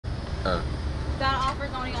That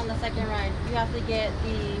offer's only on the second ride. You have to get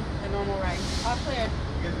the normal ride. All clear.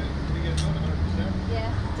 Did you get another 100%?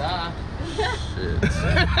 Yeah. Duh. Shit.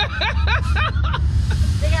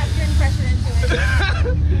 They got pure pressure into it.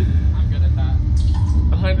 I'm good at that.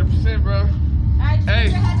 100%, bro. Alright, Hey.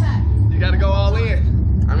 your head back. You gotta go all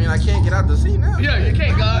in. I mean, I can't get out the seat now. Yeah, you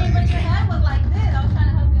can't go. I mean, but your head was like this. I was trying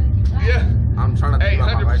to help you to keep back. Yeah. I'm trying to think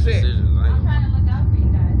about my life 100%. decisions. I'm trying to look out for you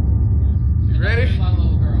guys. You ready? My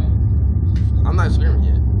little girl. I'm not screaming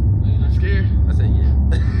yet. Scared? I said yeah.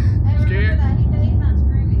 Hey, remember Scared? that. He said he's not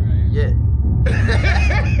screaming. Yeah.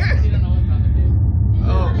 You don't know what's on the day.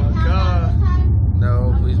 Oh my God.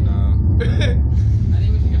 No, please no. I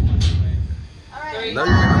think we should get one anyway. Alright. No,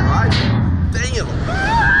 you're gonna lie to me. Damn.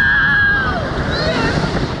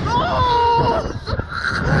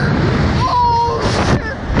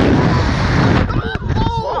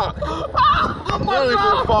 I'm really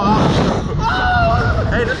gonna fall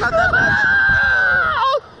out. Hey, that's not that bad.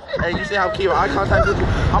 Hey, you see how I keep eye contact with you?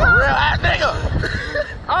 I'm a real ass nigga.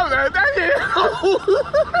 I'm like, that is.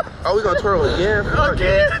 Oh, we gonna twirl again?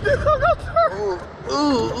 Again.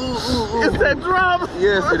 Ooh. It's that drum.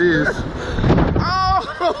 Yes, it is. Oh.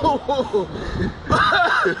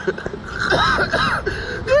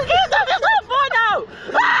 You can't take this so far now.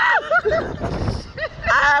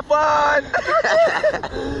 Have fun.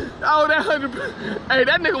 Oh, that 100. Hey,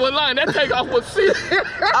 that nigga was lying. That takeoff was sick.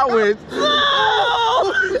 I went.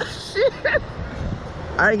 Oh, shit.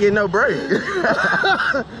 I ain't getting no break.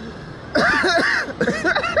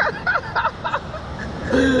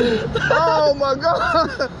 Oh my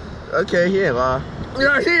God. Okay, he ain't lying.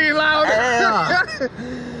 Yeah, he ain't loud. Yeah.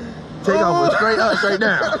 Take off was straight up, straight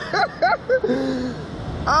down.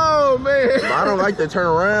 Oh man. But I don't like to turn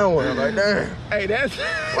around when I'm like that. Hey, that's.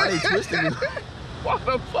 Why they twisting me? What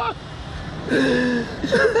the fuck?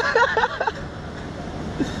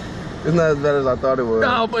 It's not as bad as I thought it was.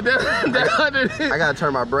 No, but that 100. I gotta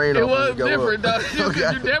turn my brain It off. was and go different, up. though.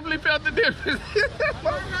 Okay. You definitely felt the difference.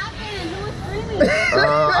 What happened? Who was screaming?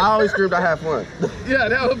 I always screamed I had fun. Yeah,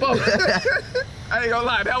 that was both. I ain't gonna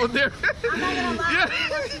lie, that was different. I'm not gonna lie. Yeah. I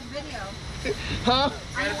watched this video. Huh?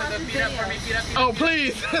 I watched this video. Oh,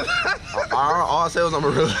 please. All I said was I'm a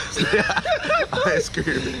realist. I ain't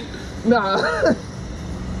screaming. Nah.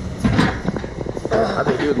 I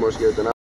think he was more scared than I.